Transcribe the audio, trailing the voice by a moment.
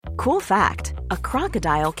Cool fact, a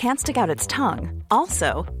crocodile can't stick out its tongue.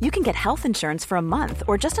 Also, you can get health insurance for a month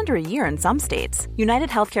or just under a year in some states. United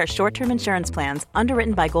Healthcare short-term insurance plans,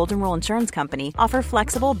 underwritten by Golden Rule Insurance Company, offer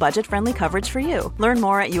flexible, budget-friendly coverage for you. Learn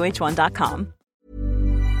more at uh1.com.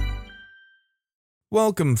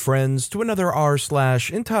 Welcome, friends, to another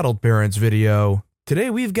rSlash Entitled Parents video.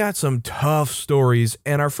 Today we've got some tough stories,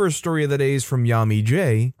 and our first story of the day is from Yami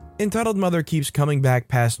J. Entitled Mother keeps coming back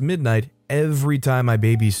past midnight every time I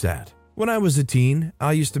babysat. When I was a teen,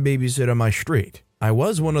 I used to babysit on my street. I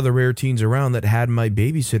was one of the rare teens around that had my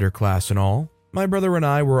babysitter class and all. My brother and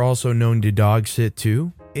I were also known to dog sit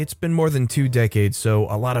too. It's been more than 2 decades, so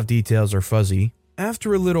a lot of details are fuzzy.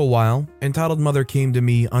 After a little while, Entitled Mother came to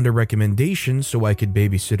me under recommendation so I could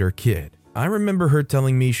babysit her kid. I remember her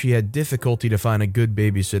telling me she had difficulty to find a good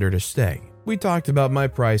babysitter to stay. We talked about my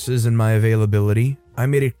prices and my availability. I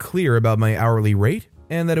made it clear about my hourly rate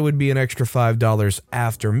and that it would be an extra $5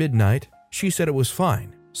 after midnight. She said it was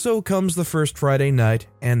fine. So comes the first Friday night,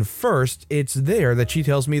 and first, it's there that she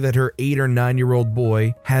tells me that her 8 or 9-year-old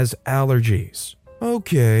boy has allergies.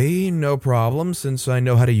 Okay, no problem, since I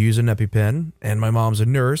know how to use an EpiPen, and my mom's a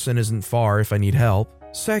nurse and isn't far if I need help.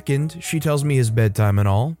 Second, she tells me his bedtime and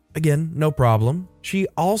all. Again, no problem. She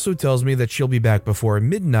also tells me that she'll be back before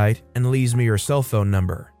midnight and leaves me her cell phone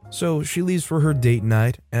number. So she leaves for her date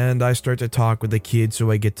night, and I start to talk with the kid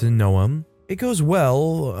so I get to know him. It goes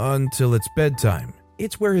well until it's bedtime.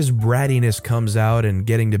 It's where his brattiness comes out, and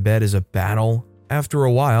getting to bed is a battle. After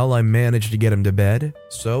a while, I manage to get him to bed,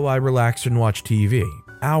 so I relax and watch TV.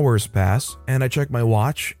 Hours pass, and I check my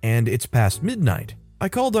watch, and it's past midnight. I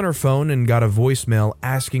called on her phone and got a voicemail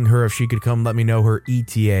asking her if she could come let me know her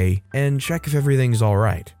ETA and check if everything's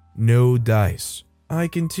alright. No dice. I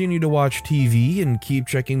continue to watch TV and keep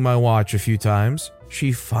checking my watch a few times.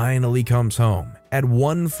 She finally comes home at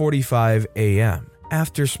 1:45 a.m.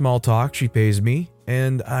 After small talk, she pays me,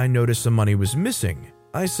 and I notice some money was missing.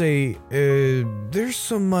 I say, there's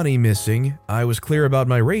some money missing. I was clear about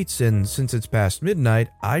my rates, and since it's past midnight,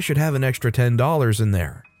 I should have an extra $10 in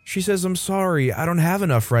there. She says, I'm sorry, I don't have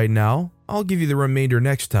enough right now. I'll give you the remainder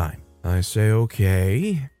next time. I say,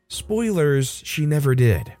 okay. Spoilers, she never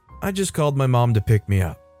did. I just called my mom to pick me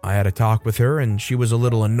up. I had a talk with her, and she was a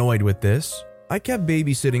little annoyed with this. I kept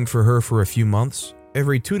babysitting for her for a few months,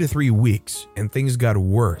 every 2 to 3 weeks, and things got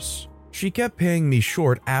worse. She kept paying me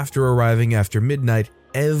short after arriving after midnight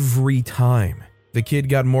every time. The kid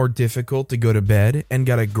got more difficult to go to bed and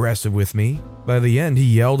got aggressive with me. By the end, he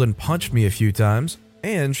yelled and punched me a few times,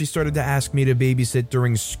 and she started to ask me to babysit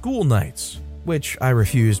during school nights, which I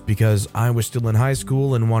refused because I was still in high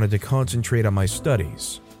school and wanted to concentrate on my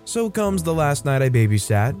studies. So comes the last night I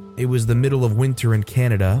babysat. It was the middle of winter in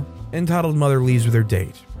Canada. Entitled Mother leaves with her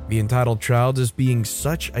date. The entitled child is being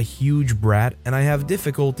such a huge brat, and I have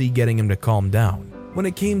difficulty getting him to calm down. When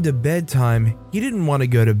it came to bedtime, he didn't want to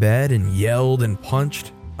go to bed and yelled and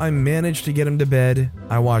punched. I managed to get him to bed.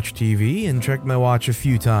 I watched TV and checked my watch a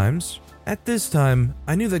few times. At this time,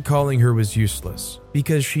 I knew that calling her was useless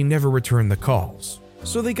because she never returned the calls.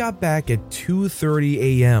 So they got back at 2:30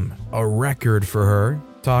 a.m., a record for her.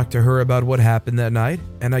 Talked to her about what happened that night,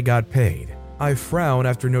 and I got paid. I frown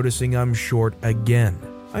after noticing I'm short again.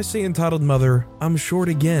 I say, Entitled Mother, I'm short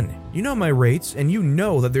again. You know my rates, and you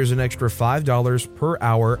know that there's an extra $5 per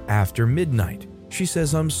hour after midnight. She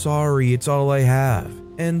says, I'm sorry, it's all I have.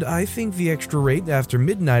 And I think the extra rate after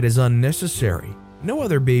midnight is unnecessary. No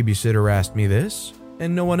other babysitter asked me this,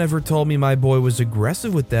 and no one ever told me my boy was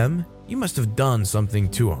aggressive with them. You must have done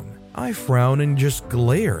something to him. I frowned and just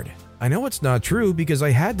glared. I know it's not true because I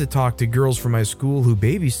had to talk to girls from my school who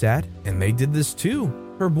babysat, and they did this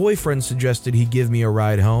too. Her boyfriend suggested he give me a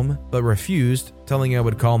ride home, but refused, telling I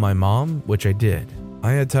would call my mom, which I did.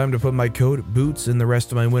 I had time to put my coat, boots, and the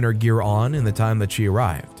rest of my winter gear on in the time that she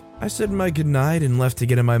arrived. I said my goodnight and left to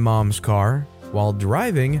get in my mom's car. While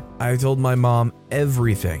driving, I told my mom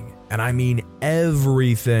everything, and I mean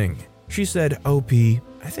everything. She said, OP,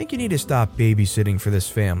 I think you need to stop babysitting for this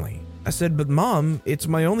family. I said, but Mom, it's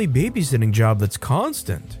my only babysitting job that's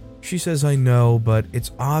constant. She says, I know, but it's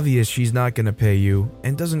obvious she's not going to pay you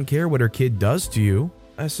and doesn't care what her kid does to you.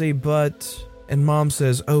 I say, but... And Mom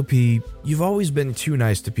says, OP, you've always been too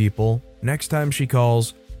nice to people. Next time she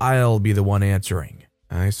calls, I'll be the one answering.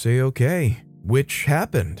 I say, okay, which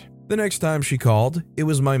happened. The next time she called, it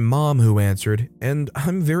was my mom who answered, and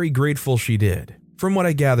I'm very grateful she did. From what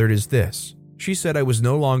I gathered is this. She said I was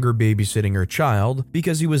no longer babysitting her child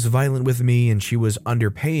because he was violent with me and she was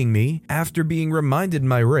underpaying me after being reminded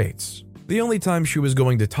my rates. The only time she was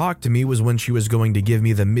going to talk to me was when she was going to give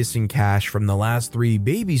me the missing cash from the last 3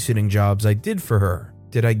 babysitting jobs I did for her.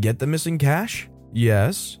 Did I get the missing cash?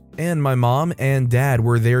 Yes. and my mom and dad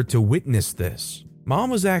were there to witness this. Mom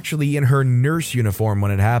was actually in her nurse uniform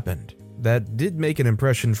when it happened. That did make an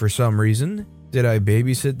impression for some reason. Did I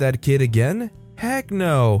babysit that kid again? Heck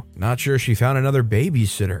no. Not sure she found another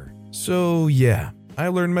babysitter. So yeah, I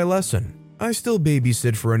learned my lesson. I still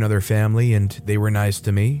babysit for another family and they were nice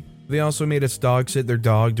to me. They also made us dog sit their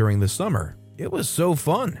dog during the summer. It was so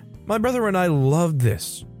fun. My brother and I loved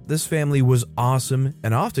this. This family was awesome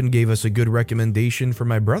and often gave us a good recommendation for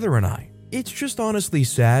my brother and I. It's just honestly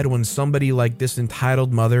sad when somebody like this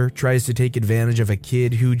entitled mother tries to take advantage of a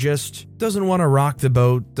kid who just doesn't want to rock the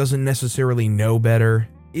boat, doesn't necessarily know better.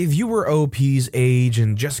 If you were OP's age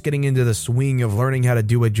and just getting into the swing of learning how to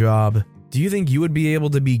do a job, do you think you would be able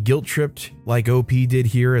to be guilt-tripped like OP did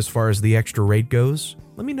here as far as the extra rate goes?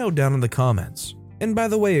 Let me know down in the comments. And by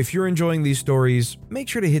the way, if you're enjoying these stories, make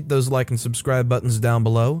sure to hit those like and subscribe buttons down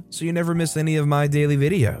below so you never miss any of my daily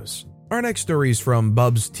videos. Our next story is from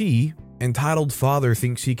Bubs T, entitled Father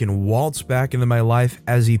Thinks He Can Waltz Back Into My Life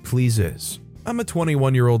As He Pleases. I'm a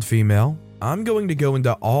 21-year-old female. I'm going to go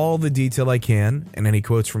into all the detail I can, and any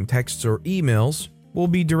quotes from texts or emails will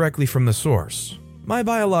be directly from the source. My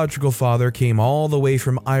biological father came all the way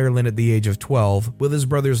from Ireland at the age of 12 with his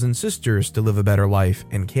brothers and sisters to live a better life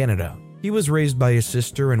in Canada. He was raised by his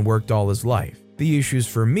sister and worked all his life. The issues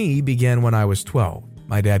for me began when I was 12.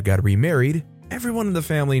 My dad got remarried. Everyone in the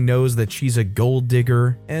family knows that she's a gold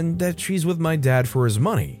digger and that she's with my dad for his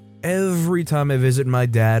money. Every time I visit my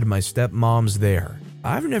dad, my stepmom's there.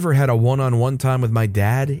 I've never had a one-on-one time with my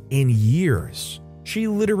dad in years. She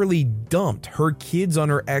literally dumped her kids on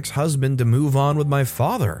her ex-husband to move on with my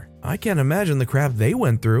father. I can't imagine the crap they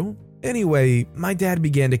went through. Anyway, my dad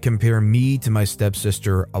began to compare me to my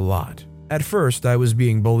stepsister a lot. At first, I was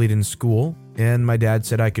being bullied in school, and my dad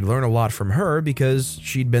said I could learn a lot from her because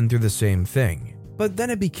she'd been through the same thing. But then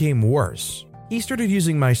it became worse. He started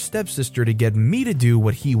using my stepsister to get me to do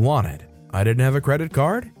what he wanted. I didn't have a credit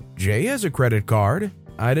card. Jay has a credit card.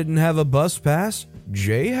 I didn't have a bus pass.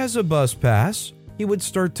 Jay has a bus pass. He would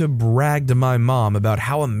start to brag to my mom about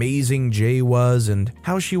how amazing Jay was and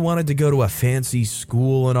how she wanted to go to a fancy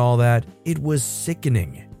school and all that. It was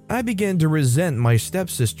sickening. I began to resent my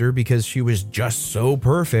stepsister because she was just so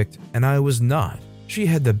perfect and I was not. She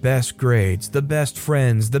had the best grades, the best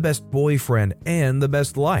friends, the best boyfriend, and the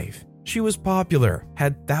best life. She was popular,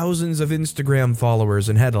 had thousands of Instagram followers,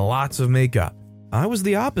 and had lots of makeup. I was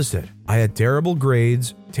the opposite. I had terrible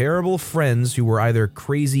grades, terrible friends who were either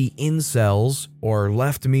crazy incels or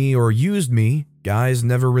left me or used me. Guys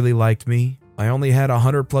never really liked me. I only had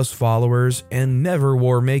 100 plus followers and never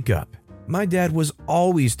wore makeup. My dad was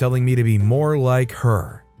always telling me to be more like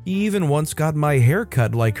her. He even once got my hair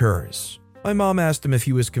cut like hers. My mom asked him if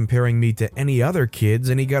he was comparing me to any other kids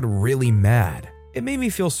and he got really mad. It made me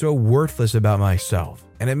feel so worthless about myself,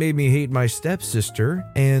 and it made me hate my stepsister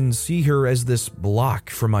and see her as this block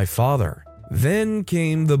for my father. Then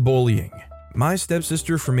came the bullying. My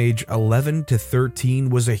stepsister from age 11 to 13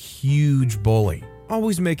 was a huge bully,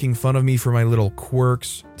 always making fun of me for my little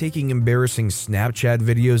quirks, taking embarrassing Snapchat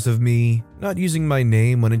videos of me, not using my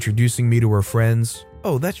name when introducing me to her friends.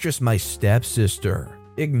 Oh, that's just my stepsister.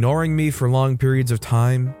 Ignoring me for long periods of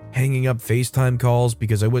time, hanging up FaceTime calls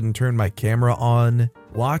because I wouldn't turn my camera on,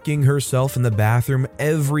 locking herself in the bathroom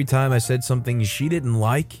every time I said something she didn't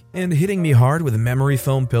like, and hitting me hard with memory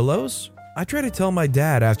foam pillows. I tried to tell my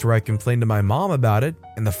dad after I complained to my mom about it,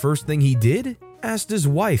 and the first thing he did? Asked his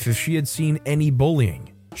wife if she had seen any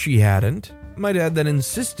bullying. She hadn't. My dad then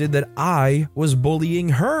insisted that I was bullying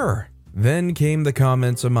her. Then came the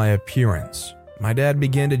comments on my appearance. My dad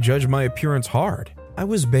began to judge my appearance hard. I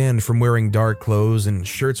was banned from wearing dark clothes and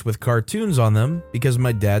shirts with cartoons on them because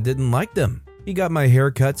my dad didn't like them. He got my hair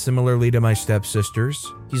cut similarly to my stepsister's.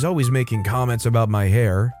 He's always making comments about my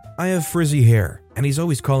hair. I have frizzy hair, and he's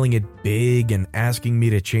always calling it big and asking me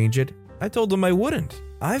to change it. I told him I wouldn't.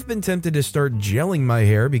 I've been tempted to start gelling my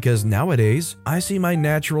hair because nowadays I see my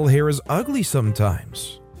natural hair as ugly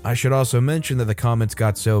sometimes. I should also mention that the comments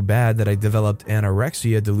got so bad that I developed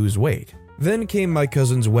anorexia to lose weight. Then came my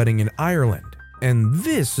cousin's wedding in Ireland. And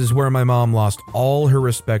this is where my mom lost all her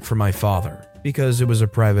respect for my father. Because it was a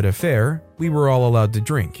private affair, we were all allowed to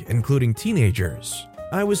drink, including teenagers.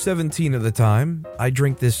 I was 17 at the time. I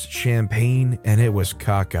drank this champagne and it was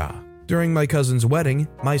caca. During my cousin's wedding,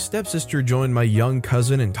 my stepsister joined my young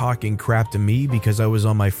cousin in talking crap to me because I was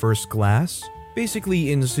on my first glass,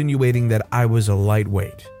 basically insinuating that I was a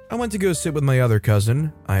lightweight. I went to go sit with my other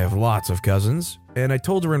cousin. I have lots of cousins. And I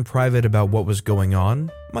told her in private about what was going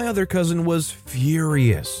on. My other cousin was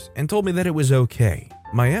furious and told me that it was okay.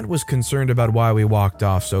 My aunt was concerned about why we walked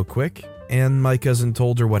off so quick, and my cousin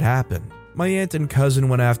told her what happened. My aunt and cousin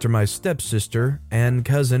went after my stepsister and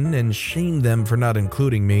cousin and shamed them for not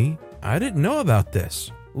including me. I didn't know about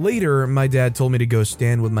this. Later, my dad told me to go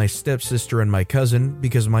stand with my stepsister and my cousin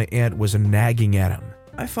because my aunt was nagging at him.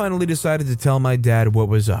 I finally decided to tell my dad what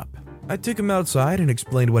was up. I took him outside and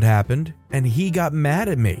explained what happened, and he got mad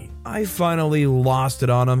at me. I finally lost it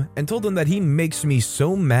on him and told him that he makes me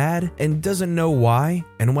so mad and doesn't know why,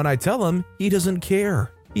 and when I tell him, he doesn't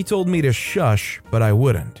care. He told me to shush, but I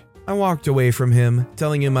wouldn't. I walked away from him,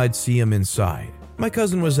 telling him I'd see him inside. My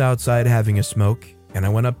cousin was outside having a smoke, and I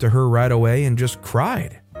went up to her right away and just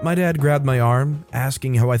cried. My dad grabbed my arm,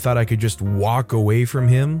 asking how I thought I could just walk away from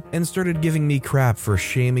him, and started giving me crap for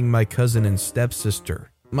shaming my cousin and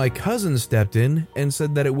stepsister. My cousin stepped in and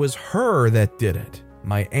said that it was her that did it.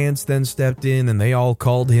 My aunts then stepped in and they all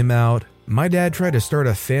called him out. My dad tried to start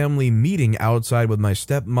a family meeting outside with my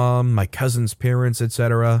stepmom, my cousin's parents,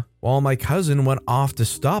 etc., while my cousin went off to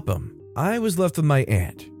stop him. I was left with my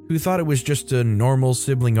aunt, who thought it was just a normal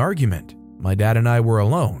sibling argument. My dad and I were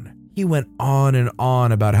alone. He went on and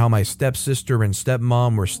on about how my stepsister and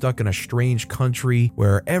stepmom were stuck in a strange country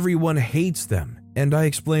where everyone hates them, and I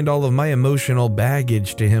explained all of my emotional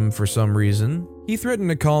baggage to him for some reason. He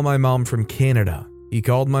threatened to call my mom from Canada. He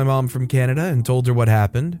called my mom from Canada and told her what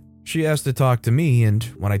happened. She asked to talk to me, and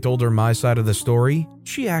when I told her my side of the story,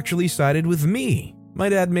 she actually sided with me. My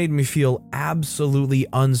dad made me feel absolutely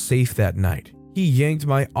unsafe that night. He yanked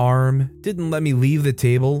my arm, didn't let me leave the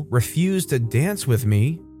table, refused to dance with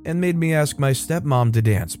me, and made me ask my stepmom to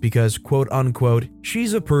dance because, quote unquote,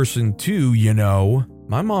 she's a person too, you know.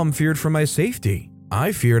 My mom feared for my safety.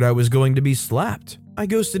 I feared I was going to be slapped. I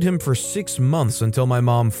ghosted him for 6 months until my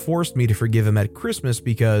mom forced me to forgive him at Christmas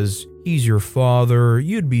because he's your father,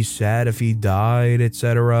 you'd be sad if he died,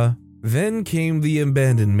 etc. Then came the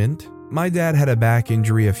abandonment. My dad had a back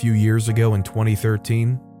injury a few years ago in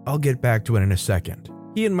 2013. I'll get back to it in a second.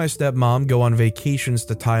 He and my stepmom go on vacations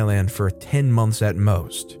to Thailand for 10 months at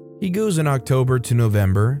most. He goes in October to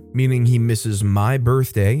November, meaning he misses my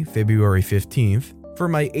birthday, February 15th, for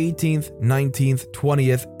my 18th, 19th,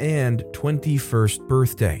 20th, and 21st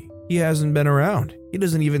birthday. He hasn't been around. He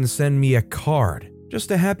doesn't even send me a card,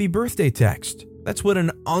 just a happy birthday text. That's what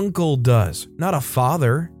an uncle does, not a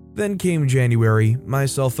father. Then came January, my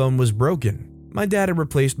cell phone was broken. My dad had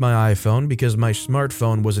replaced my iPhone because my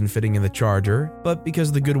smartphone wasn't fitting in the charger, but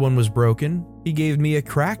because the good one was broken, he gave me a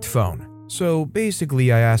cracked phone. So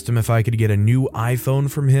basically I asked him if I could get a new iPhone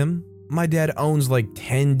from him. My dad owns like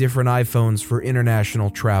 10 different iPhones for international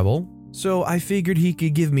travel, so I figured he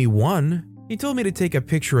could give me one. He told me to take a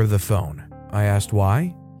picture of the phone. I asked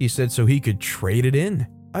why. He said so he could trade it in.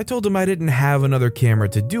 I told him I didn't have another camera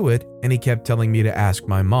to do it, and he kept telling me to ask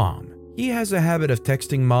my mom. He has a habit of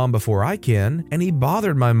texting mom before I can, and he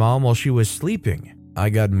bothered my mom while she was sleeping. I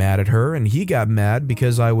got mad at her, and he got mad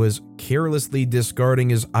because I was carelessly discarding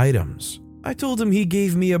his items. I told him he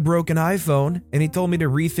gave me a broken iPhone, and he told me to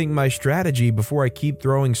rethink my strategy before I keep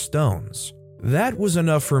throwing stones. That was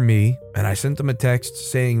enough for me, and I sent him a text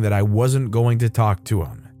saying that I wasn't going to talk to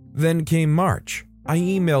him. Then came March. I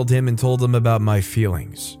emailed him and told him about my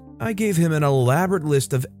feelings. I gave him an elaborate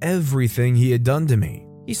list of everything he had done to me.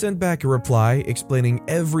 He sent back a reply explaining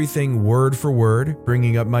everything word for word,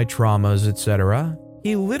 bringing up my traumas, etc.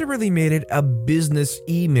 He literally made it a business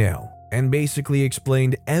email and basically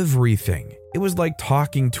explained everything. It was like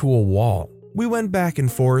talking to a wall. We went back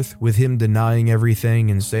and forth with him denying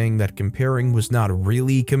everything and saying that comparing was not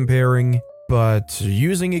really comparing, but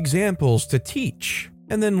using examples to teach,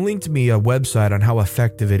 and then linked me a website on how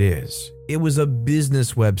effective it is. It was a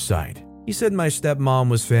business website. He said my stepmom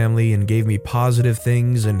was family and gave me positive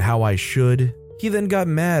things and how I should. He then got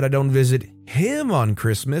mad I don't visit him on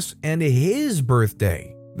Christmas and his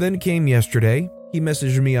birthday. Then came yesterday. He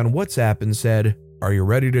messaged me on WhatsApp and said, "Are you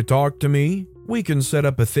ready to talk to me? We can set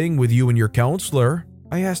up a thing with you and your counselor."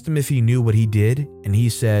 I asked him if he knew what he did, and he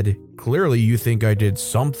said, "Clearly you think I did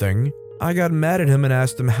something." I got mad at him and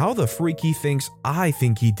asked him how the freak he thinks I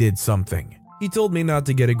think he did something. He told me not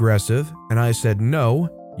to get aggressive, and I said, "No,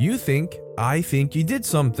 you think I think you did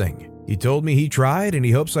something." He told me he tried and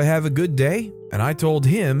he hopes I have a good day, and I told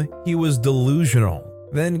him he was delusional.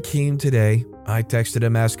 Then came today. I texted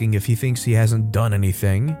him asking if he thinks he hasn't done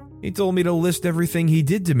anything. He told me to list everything he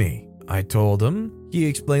did to me. I told him. He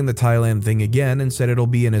explained the Thailand thing again and said it'll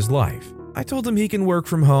be in his life. I told him he can work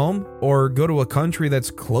from home or go to a country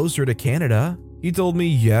that's closer to Canada. He told me,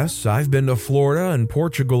 yes, I've been to Florida and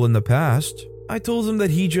Portugal in the past. I told him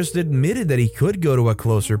that he just admitted that he could go to a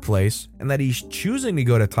closer place and that he's choosing to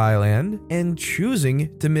go to Thailand and choosing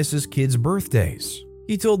to miss his kids' birthdays.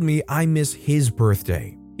 He told me I miss his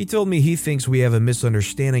birthday. He told me he thinks we have a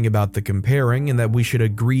misunderstanding about the comparing and that we should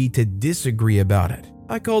agree to disagree about it.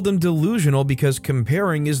 I called him delusional because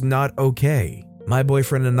comparing is not okay. My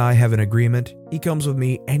boyfriend and I have an agreement. He comes with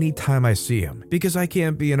me anytime I see him because I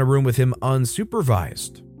can't be in a room with him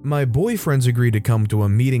unsupervised. My boyfriends agreed to come to a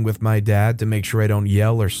meeting with my dad to make sure I don't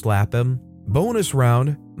yell or slap him. Bonus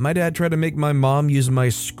round, my dad tried to make my mom use my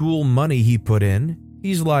school money he put in.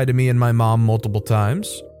 He's lied to me and my mom multiple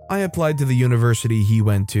times. I applied to the university he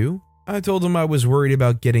went to. I told him I was worried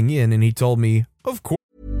about getting in and he told me, of course.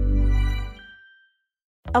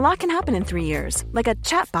 A lot can happen in 3 years, like a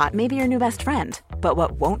chatbot may be your new best friend. But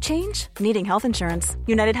what won't change? Needing health insurance.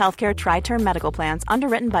 United Healthcare Tri-Term Medical Plans,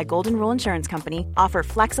 underwritten by Golden Rule Insurance Company, offer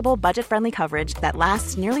flexible, budget-friendly coverage that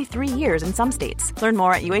lasts nearly 3 years in some states. Learn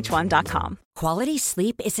more at uh1.com. Quality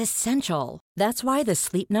sleep is essential. That's why the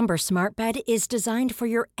Sleep Number Smart Bed is designed for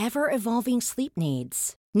your ever-evolving sleep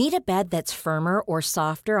needs. Need a bed that's firmer or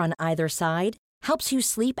softer on either side? Helps you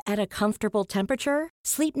sleep at a comfortable temperature?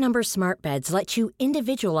 Sleep Number Smart Beds let you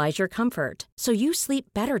individualize your comfort so you sleep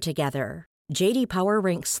better together. J.D. Power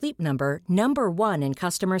ranks Sleep Number number 1 in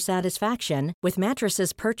customer satisfaction with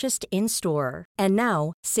mattresses purchased in-store. And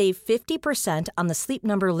now, save 50% on the Sleep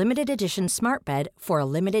Number Limited Edition Smart Bed for a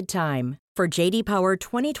limited time. For J.D. Power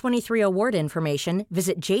 2023 award information,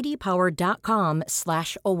 visit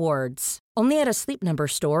jdpower.com/awards. Only at a Sleep Number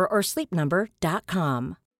store or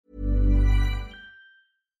sleepnumber.com.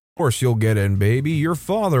 Of course you'll get in, baby. Your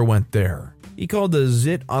father went there. He called the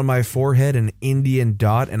zit on my forehead an Indian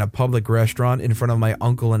dot in a public restaurant in front of my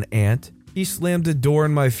uncle and aunt. He slammed a door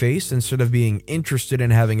in my face instead of being interested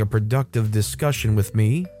in having a productive discussion with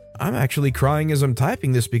me. I'm actually crying as I'm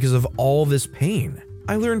typing this because of all this pain.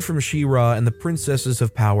 I learned from She-Ra and the Princesses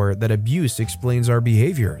of Power that abuse explains our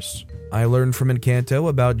behaviors. I learned from Encanto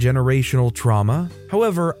about generational trauma.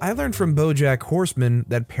 However, I learned from BoJack Horseman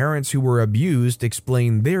that parents who were abused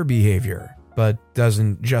explain their behavior, but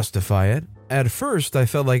doesn't justify it. At first, I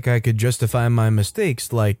felt like I could justify my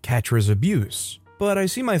mistakes like Catra's abuse, but I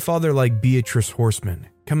see my father like Beatrice Horseman,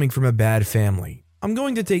 coming from a bad family. I'm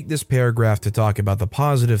going to take this paragraph to talk about the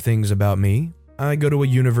positive things about me. I go to a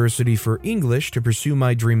university for English to pursue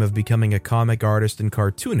my dream of becoming a comic artist and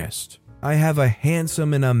cartoonist. I have a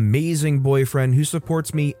handsome and amazing boyfriend who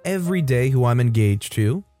supports me every day who I'm engaged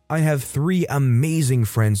to. I have 3 amazing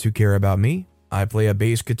friends who care about me. I play a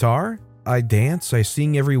bass guitar. I dance. I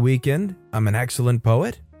sing every weekend. I'm an excellent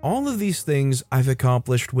poet. All of these things I've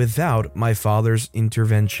accomplished without my father's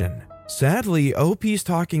intervention. Sadly, OP's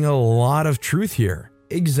talking a lot of truth here.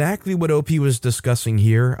 Exactly what OP was discussing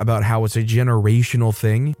here about how it's a generational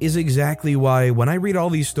thing is exactly why when I read all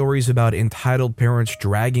these stories about entitled parents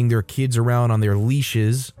dragging their kids around on their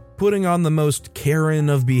leashes, putting on the most Karen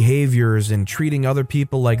of behaviors and treating other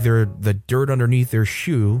people like they're the dirt underneath their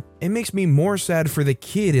shoe, it makes me more sad for the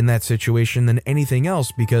kid in that situation than anything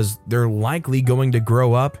else because they're likely going to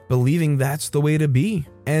grow up believing that's the way to be.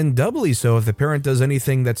 And doubly so if the parent does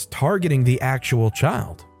anything that's targeting the actual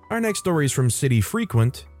child. Our next story is from City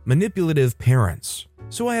Frequent, Manipulative Parents.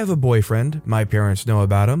 So I have a boyfriend, my parents know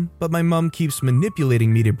about him, but my mom keeps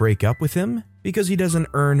manipulating me to break up with him because he doesn't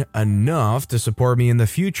earn enough to support me in the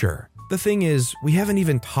future. The thing is, we haven't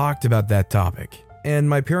even talked about that topic, and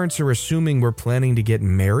my parents are assuming we're planning to get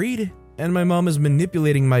married, and my mom is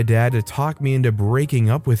manipulating my dad to talk me into breaking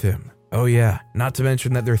up with him. Oh yeah, not to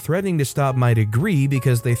mention that they're threatening to stop my degree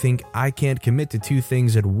because they think I can't commit to 2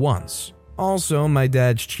 things at once. Also, my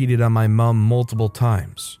dad's cheated on my mom multiple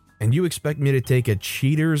times. And you expect me to take a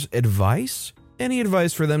cheater's advice? Any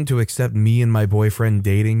advice for them to accept me and my boyfriend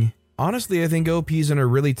dating? Honestly, I think OP's in a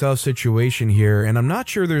really tough situation here, and I'm not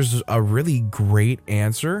sure there's a really great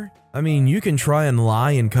answer. I mean, you can try and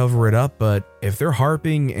lie and cover it up, but if they're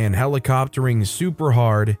harping and helicoptering super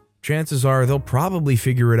hard, chances are they'll probably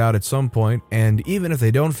figure it out at some point, and even if they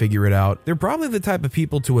don't figure it out, they're probably the type of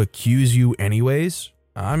people to accuse you anyways.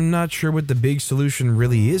 I'm not sure what the big solution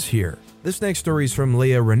really is here. This next story is from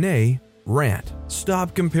Leah Renee. Rant.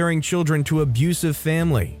 Stop comparing children to abusive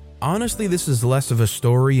family. Honestly, this is less of a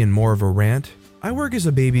story and more of a rant. I work as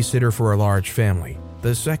a babysitter for a large family.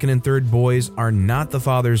 The second and third boys are not the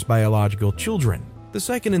father's biological children. The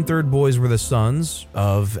second and third boys were the sons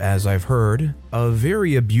of, as I've heard, a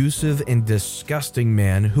very abusive and disgusting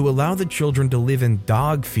man who allowed the children to live in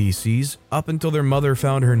dog feces up until their mother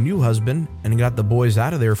found her new husband and got the boys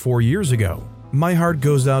out of there 4 years ago. My heart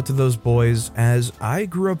goes out to those boys as I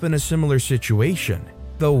grew up in a similar situation.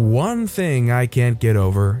 The one thing I can't get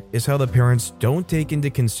over is how the parents don't take into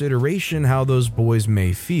consideration how those boys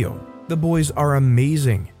may feel. The boys are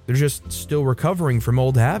amazing. They're just still recovering from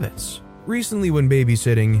old habits. Recently when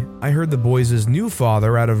babysitting, I heard the boys' new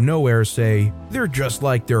father out of nowhere say, "They're just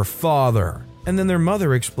like their father." And then their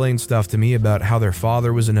mother explained stuff to me about how their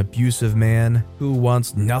father was an abusive man who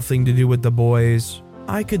wants nothing to do with the boys.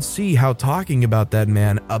 I could see how talking about that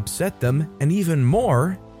man upset them, and even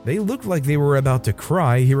more, they looked like they were about to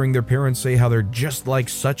cry hearing their parents say how they're just like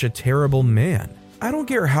such a terrible man. I don't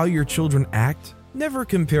care how your children act, never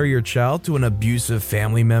compare your child to an abusive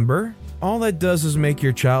family member. All that does is make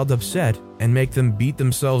your child upset and make them beat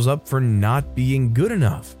themselves up for not being good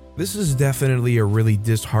enough. This is definitely a really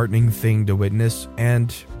disheartening thing to witness,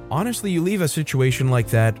 and honestly, you leave a situation like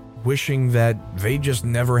that wishing that they just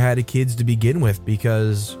never had kids to begin with,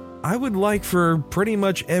 because I would like for pretty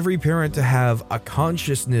much every parent to have a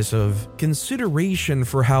consciousness of consideration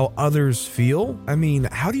for how others feel. I mean,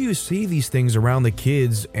 how do you say these things around the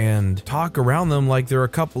kids and talk around them like they're a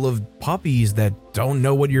couple of puppies that don't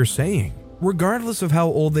know what you're saying? Regardless of how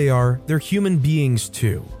old they are, they're human beings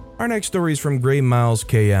too. Our next story is from Gray Miles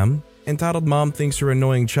KM, entitled "Mom Thinks Her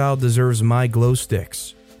Annoying Child Deserves My Glow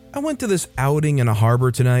Sticks." I went to this outing in a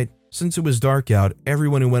harbor tonight. Since it was dark out,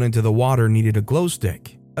 everyone who went into the water needed a glow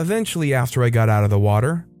stick. Eventually, after I got out of the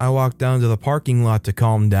water, I walked down to the parking lot to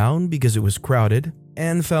calm down because it was crowded,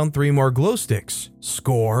 and found 3 more glow sticks.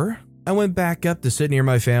 Score! I went back up to sit near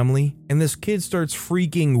my family, and this kid starts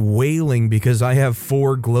freaking wailing because I have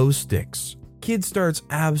 4 glow sticks. Kid starts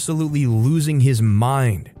absolutely losing his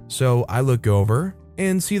mind. So I look over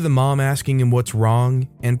and see the mom asking him what's wrong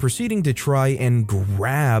and proceeding to try and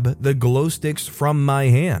grab the glow sticks from my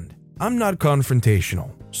hand. I'm not confrontational,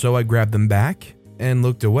 so I grabbed them back and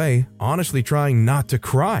looked away, honestly trying not to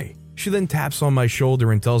cry. She then taps on my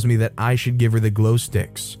shoulder and tells me that I should give her the glow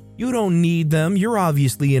sticks. "You don't need them, you're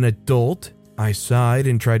obviously an adult." I sighed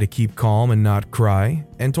and tried to keep calm and not cry,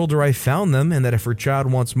 and told her I found them and that if her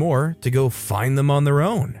child wants more, to go find them on their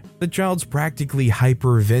own. The child's practically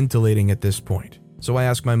hyperventilating at this point, so I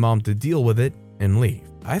asked my mom to deal with it and leave.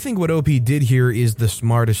 I think what OP did here is the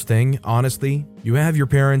smartest thing, honestly. You have your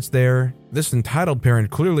parents there. This entitled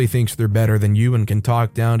parent clearly thinks they're better than you and can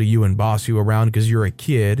talk down to you and boss you around because you're a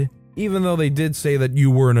kid, even though they did say that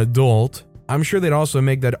you were an adult. I'm sure they'd also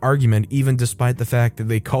make that argument even despite the fact that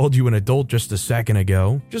they called you an adult just a second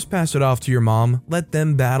ago. Just pass it off to your mom, let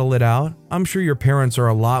them battle it out. I'm sure your parents are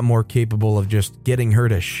a lot more capable of just getting her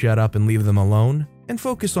to shut up and leave them alone, and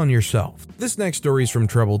focus on yourself. This next story is from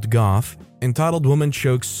Troubled Goth, entitled "Woman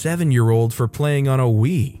Chokes 7-Year-Old for Playing on a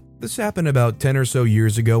Wii." This happened about 10 or so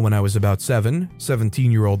years ago when I was about 7,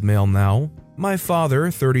 17-year-old male now. My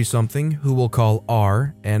father, 30-something, who we'll call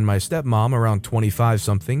R, and my stepmom, around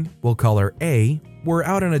 25-something, we'll call her A, were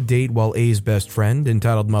out on a date while A's best friend,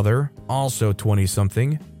 entitled mother, also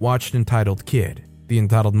 20-something, watched Entitled Kid, the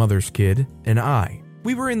entitled mother's kid, and I.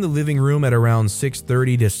 We were in the living room at around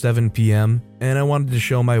 6:30 to 7 p.m., and I wanted to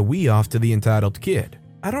show my Wii off to the entitled kid.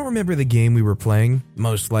 I don't remember the game we were playing,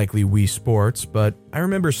 most likely Wii Sports, but I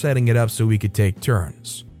remember setting it up so we could take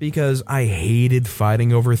turns, because I hated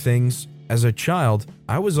fighting over things. As a child,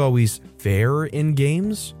 I was always fair in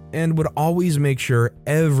games and would always make sure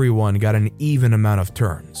everyone got an even amount of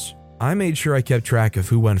turns. I made sure I kept track of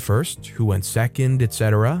who went first, who went second,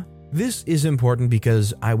 etc. This is important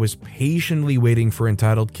because I was patiently waiting for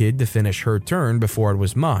entitled kid to finish her turn before it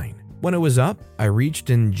was mine. When it was up, I reached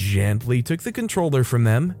and gently took the controller from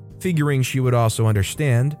them, figuring she would also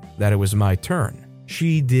understand that it was my turn.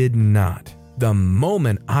 She did not. The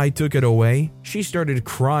moment I took it away, she started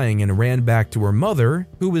crying and ran back to her mother,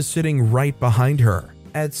 who was sitting right behind her.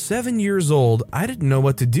 At 7 years old, I didn't know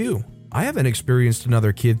what to do. I haven't experienced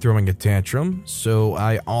another kid throwing a tantrum, so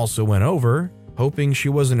I also went over, hoping she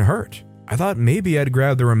wasn't hurt. I thought maybe I'd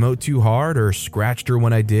grabbed the remote too hard or scratched her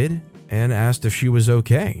when I did, and asked if she was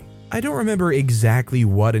okay. I don't remember exactly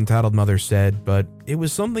what entitled mother said, but it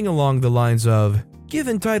was something along the lines of, "Give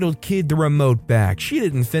entitled kid the remote back, she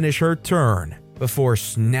didn't finish her turn," before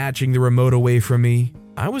snatching the remote away from me.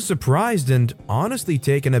 I was surprised and honestly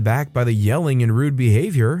taken aback by the yelling and rude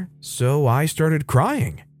behavior, so I started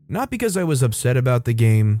crying. Not because I was upset about the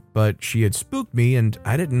game, but she had spooked me and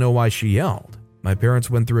I didn't know why she yelled. My parents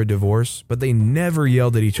went through a divorce, but they never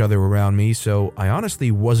yelled at each other around me, so I honestly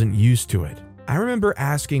wasn't used to it. I remember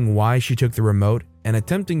asking why she took the remote and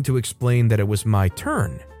attempting to explain that it was my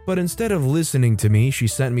turn. But instead of listening to me, she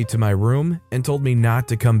sent me to my room and told me not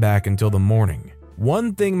to come back until the morning.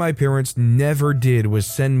 One thing my parents never did was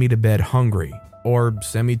send me to bed hungry, or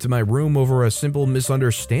send me to my room over a simple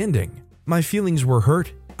misunderstanding. My feelings were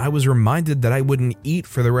hurt. I was reminded that I wouldn't eat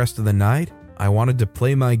for the rest of the night. I wanted to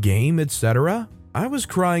play my game, etc. I was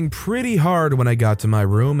crying pretty hard when I got to my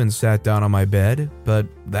room and sat down on my bed, but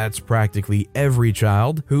that's practically every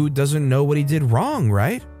child who doesn't know what he did wrong,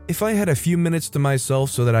 right? If I had a few minutes to myself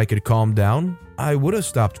so that I could calm down, I would have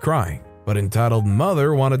stopped crying. But entitled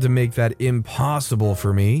mother wanted to make that impossible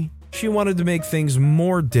for me. She wanted to make things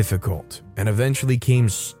more difficult, and eventually came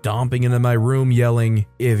stomping into my room yelling,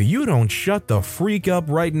 "If you don't shut the freak up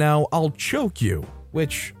right now, I'll choke you."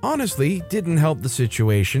 Which honestly didn't help the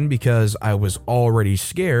situation because I was already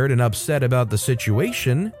scared and upset about the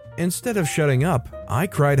situation. Instead of shutting up, I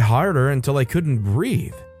cried harder until I couldn't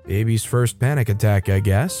breathe. Baby's first panic attack, I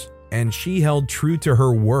guess. And she held true to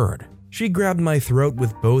her word. She grabbed my throat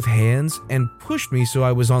with both hands and pushed me so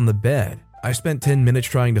I was on the bed. I spent 10 minutes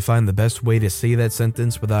trying to find the best way to say that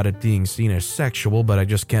sentence without it being seen as sexual, but I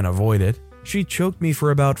just can't avoid it. She choked me for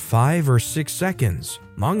about 5 or 6 seconds,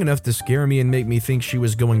 long enough to scare me and make me think she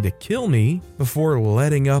was going to kill me before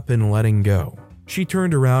letting up and letting go. She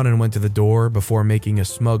turned around and went to the door before making a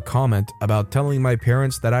smug comment about telling my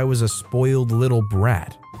parents that I was a spoiled little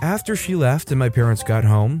brat. After she left and my parents got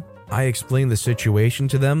home, I explained the situation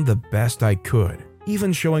to them the best I could,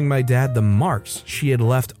 even showing my dad the marks she had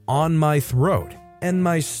left on my throat. And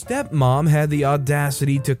my stepmom had the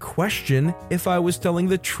audacity to question if I was telling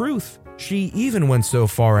the truth. She even went so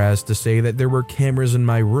far as to say that there were cameras in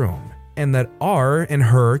my room, and that R and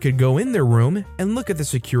her could go in their room and look at the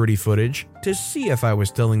security footage to see if I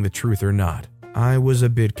was telling the truth or not. I was a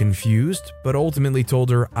bit confused, but ultimately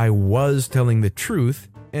told her I was telling the truth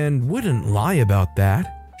and wouldn't lie about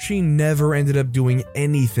that. She never ended up doing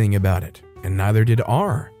anything about it, and neither did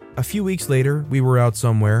R. A few weeks later, we were out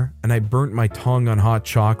somewhere, and I burnt my tongue on hot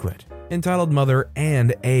chocolate. Entitled mother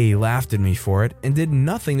and A laughed at me for it and did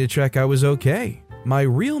nothing to check I was okay. My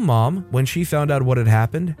real mom, when she found out what had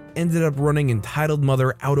happened, ended up running entitled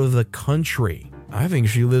mother out of the country. I think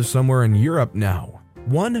she lives somewhere in Europe now.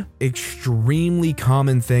 One extremely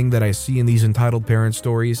common thing that I see in these entitled parent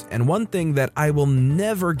stories, and one thing that I will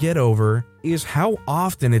never get over, is how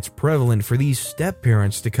often it's prevalent for these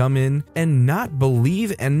step-parents to come in and not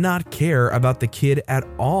believe and not care about the kid at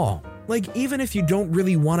all. Like, even if you don't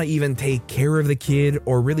really want to even take care of the kid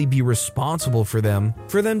or really be responsible for them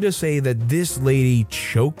to say that this lady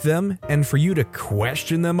choked them and for you to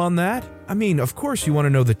question them on that? I mean, of course you want to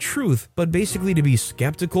know the truth, but basically to be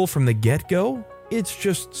skeptical from the get-go? It's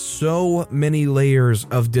just so many layers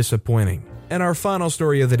of disappointing. And our final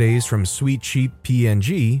story of the day is from Sweet Cheap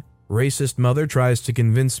PNG. Racist mother tries to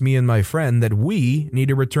convince me and my friend that we need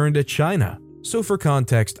to return to China. So for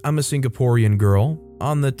context, I'm a Singaporean girl,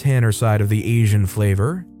 on the tanner side of the Asian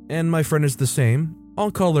flavor, and my friend is the same.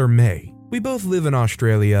 I'll call her May. We both live in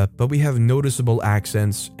Australia, but we have noticeable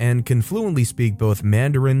accents and can fluently speak both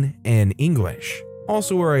Mandarin and English.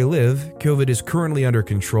 Also where I live, COVID is currently under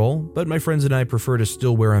control, but my friends and I prefer to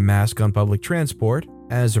still wear a mask on public transport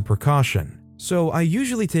as a precaution. So I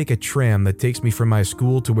usually take a tram that takes me from my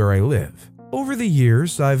school to where I live. Over the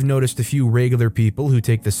years, I've noticed a few regular people who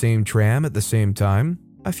take the same tram at the same time.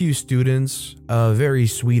 A few students, a very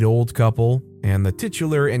sweet old couple, and the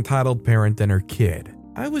titular entitled parent and her kid.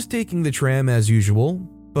 I was taking the tram as usual,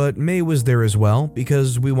 but May was there as well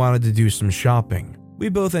because we wanted to do some shopping. We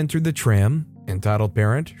both entered the tram. Entitled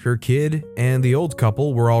parent, her kid, and the old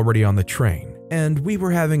couple were already on the train, and we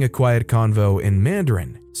were having a quiet convo in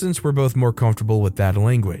Mandarin since we're both more comfortable with that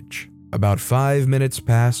language. About 5 minutes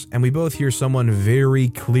pass and we both hear someone very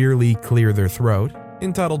clearly clear their throat.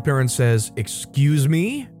 Entitled parent says, "Excuse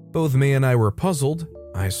me?" Both May and I were puzzled.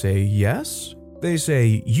 I say, "Yes?" They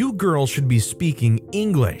say, "You girls should be speaking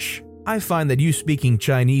English. I find that you speaking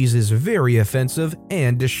Chinese is very offensive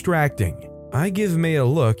and distracting." I give May a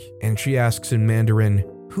look and she asks in Mandarin,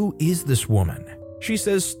 "Who is this woman?" She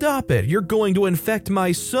says, "Stop it, you're going to infect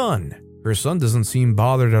my son." Her son doesn't seem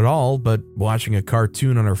bothered at all, but watching a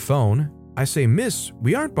cartoon on her phone. I say, "Miss,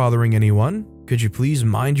 we aren't bothering anyone. Could you please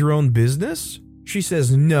mind your own business?" She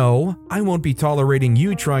says, "No, I won't be tolerating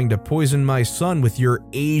you trying to poison my son with your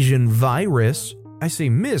Asian virus." I say,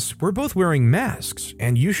 "Miss, we're both wearing masks,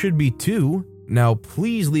 and you should be too. Now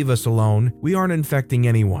please leave us alone. We aren't infecting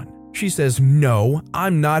anyone." She says, "No,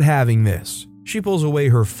 I'm not having this." She pulls away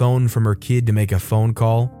her phone from her kid to make a phone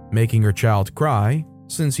call, making her child cry,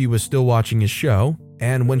 since he was still watching his show,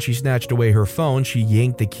 and when she snatched away her phone, she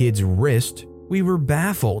yanked the kid's wrist. We were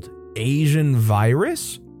baffled. Asian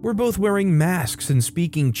virus? We're both wearing masks and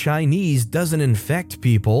speaking Chinese doesn't infect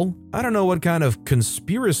people. I don't know what kind of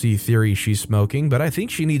conspiracy theory she's smoking, but I think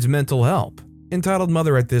she needs mental help. Entitled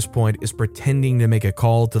mother at this point is pretending to make a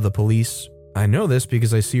call to the police. I know this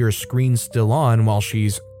because I see her screen still on while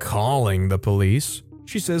she's calling the police.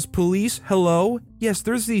 She says, "Police, hello? Yes,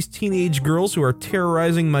 there's these teenage girls who are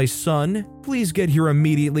terrorizing my son. Please get here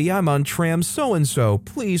immediately. I'm on tram so-and-so.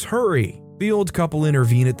 Please hurry." The old couple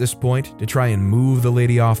intervene at this point to try and move the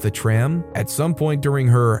lady off the tram. At some point during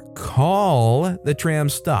her call, the tram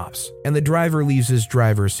stops, and the driver leaves his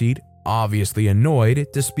driver's seat, obviously annoyed,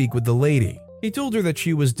 to speak with the lady. He told her that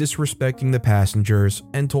she was disrespecting the passengers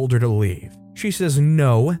and told her to leave. She says,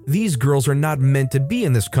 "No, these girls are not meant to be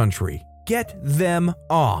in this country. Get them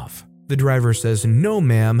off." The driver says, "No,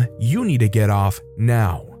 ma'am, you need to get off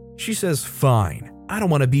now." She says, "Fine. I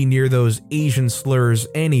don't want to be near those Asian slurs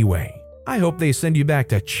anyway. I hope they send you back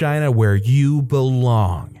to China where you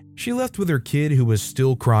belong." She left with her kid who was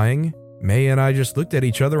still crying. May and I just looked at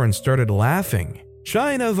each other and started laughing.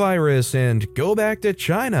 China virus and go back to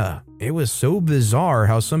China. It was so bizarre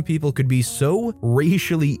how some people could be so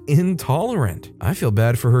racially intolerant. I feel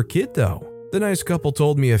bad for her kid though. The nice couple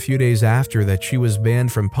told me a few days after that she was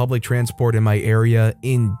banned from public transport in my area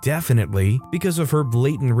indefinitely because of her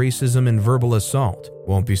blatant racism and verbal assault.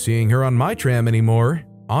 Won't be seeing her on my tram anymore.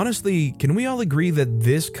 Honestly, can we all agree that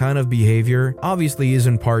this kind of behavior obviously is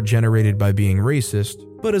in part generated by being racist,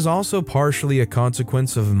 but is also partially a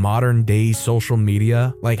consequence of modern day social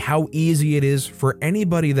media? Like how easy it is for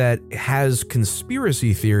anybody that has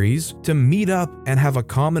conspiracy theories to meet up and have a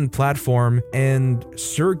common platform and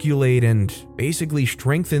circulate and basically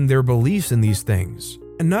strengthen their beliefs in these things.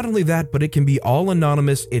 And not only that, but it can be all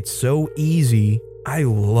anonymous. It's so easy. I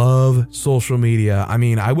love social media. I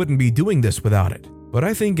mean, I wouldn't be doing this without it. But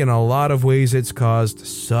I think in a lot of ways it's caused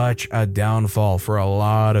such a downfall for a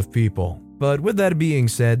lot of people. But with that being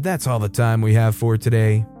said, that's all the time we have for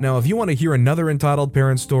today. Now, if you want to hear another Entitled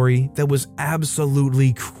Parent story that was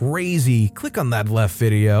absolutely crazy, click on that left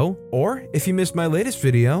video. Or if you missed my latest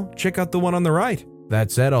video, check out the one on the right.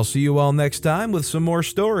 That said, I'll see you all next time with some more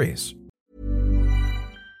stories.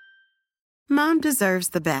 Mom deserves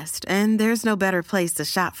the best, and there's no better place to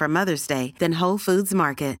shop for Mother's Day than Whole Foods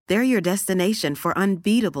Market. They're your destination for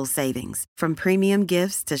unbeatable savings, from premium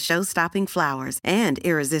gifts to show-stopping flowers and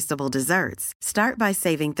irresistible desserts. Start by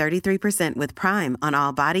saving 33% with Prime on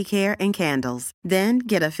all body care and candles. Then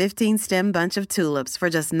get a 15-stem bunch of tulips for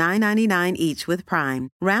just $9.99 each with Prime.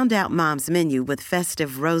 Round out Mom's menu with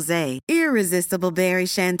festive rosé, irresistible berry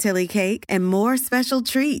chantilly cake, and more special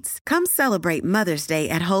treats. Come celebrate Mother's Day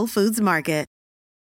at Whole Foods Market.